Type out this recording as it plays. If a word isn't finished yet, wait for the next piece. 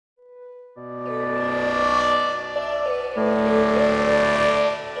तपाईहरुलाई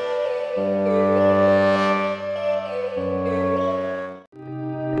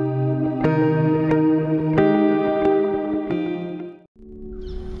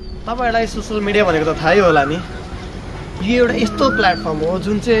social media भनेको त थाहै होला नि। यो एउटा यस्तो प्लेटफर्म हो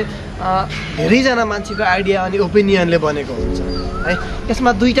जुन चाहिँ धेरैजना मान्छेको आइडिया अनि ओपिनियनले बनेको हुन्छ है।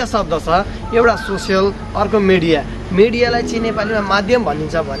 यसमा दुईटा शब्द छ, एउटा सोशल, अर्को मिडिया। मिडियालाई चाहिँ नेपालीमा माध्यम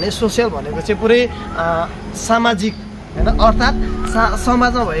भनिन्छ भने सोशल भनेको चाहिँ पुरै सामाजिक हैन, अर्थात्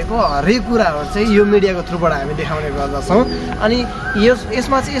समाजमा भएको हरेक कुराहरू चाहिँ यो मिडियाको थ्रुबाट हामी देखाउने गर्दछौँ। अनि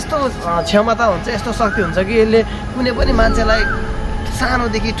यसमा चाहिँ यस्तो क्षमता हुन्छ, यस्तो शक्ति हुन्छ कि यसले कुनै पनि मान्छेलाई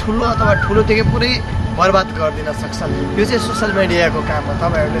सानोदेखि ठुलो अथवा ठुलोदेखि पुरै बर्बाद गरिदिन सक्छ। यो चाहिँ सोसल मिडियाको काम हो,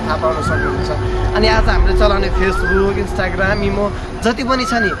 तपाईहरुले थाहा पाउन सक्नुहुन्छ। अनि आज हामीले चलाउने फेसबुक, इन्स्टाग्राम, इमो जति पनि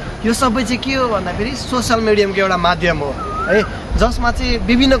छ नि, यो सबै चाहिँ के हो भन्दाखेरि सोसल मिडियाको एउटा माध्यम हो है, जसमा चाहिँ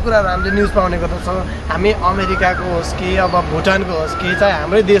विभिन्न कुराहरू हामीले न्युज पाउने गर्दछौँ। हामी अमेरिकाको होस् कि अब भुटानको होस् कि चाहे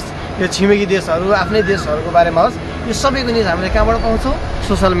हाम्रै देश, यो छिमेकी देशहरू, आफ्नै देशहरूको बारेमा होस्, यो सबैको न्युज हामीले कहाँबाट पाउँछौँ?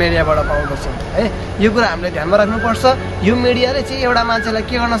 सोसल मिडियाबाट पाउँदछौँ है। यो कुरा हामीले ध्यानमा राख्नुपर्छ। यो मिडियाले चाहिँ एउटा मान्छेलाई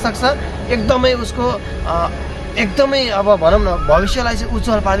के गर्न सक्छ, एकदमै उसको एकदमै अब भनौँ न भविष्यलाई चाहिँ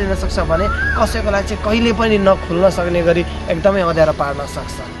उज्जवल पारिदिन सक्छ भने कसैकोलाई चाहिँ कहिले पनि नखुल्न सक्ने गरी एकदमै अँध्यारो पार्न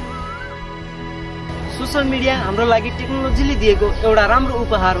सक्छ। सोशल मिडिया हाम्रो लागि टेक्नोलोजीले दिएको एउटा राम्रो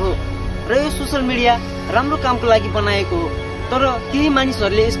उपहार हो र यो सोशल मिडिया राम्रो कामको लागि बनाएको हो, तर केही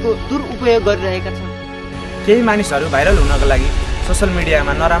मानिसहरूले यसको दुरुपयोग गरिरहेका छन्। केही मानिसहरू भाइरल हुनको लागि सोशल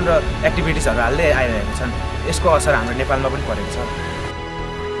मिडियामा नराम्रो एक्टिभिटिजहरू हाल्दै आइरहेका छन्। यसको असर हाम्रो नेपालमा पनि परेको छ।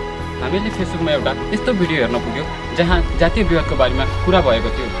 हामीले फेसबुकमा एउटा यस्तो भिडियो हेर्न पुग्यो जहाँ जातीय विवादको बारेमा कुरा भएको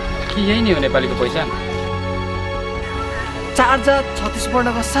थियो। के यही नै हो नेपालीको पहिचान? 436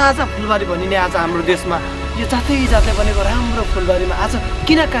 वर्णको साझा फुलबारी भनिने आज हाम्रो देशमा यो जातै जातले बनेको राम्रो फुलबारीमा आज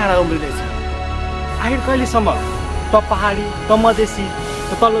किन काँडा उम्रिँदैछ? आखिर कहिलेसम्म त पहाडी, त मधेसी,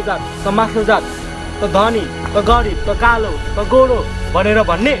 त तल्लो जात, त माथिल्लो जात, त धनी, त गरिब, त कालो, त गोरो भनेर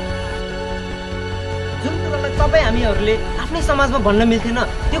भन्ने? जुन कुरालाई तपाईँ हामीहरूले आफ्नै समाजमा भन्न मिल्थेन,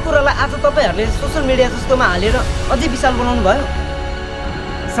 त्यो कुरालाई आज तपाईँहरूले सोसल मिडिया जस्तोमा हालेर अझै विशाल बनाउनु भयो।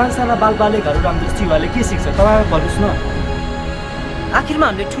 सानसाना बालबालिकाहरू रामदृष्टिवाले के सिक्छ तपाईँ भन्नुहोस् न। आखिरमा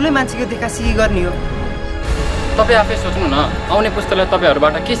हामीले ठुलै मान्छेको देखासिखी गर्ने हो। तपाईँ आफै सोच्नु न, आउने पुस्तालाई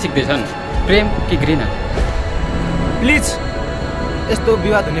तपाईँहरूबाट के सिक्दैछन्? प्रेम कि घृणा? प्लिज यस्तो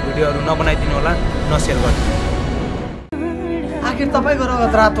विवाद हुने भिडियोहरू नबनाइदिनु होला, नसेयर गर्नु। आखिर तपाईँको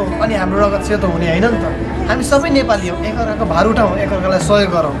रगत रातो अनि हाम्रो रगत सेतो हुने होइन नि त। हामी सबै नेपाली हौँ, एकअर्काको भार उठाउँ, एकअर्कालाई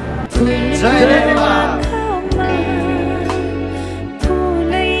सहयोग गरौँ। जय नेपाल।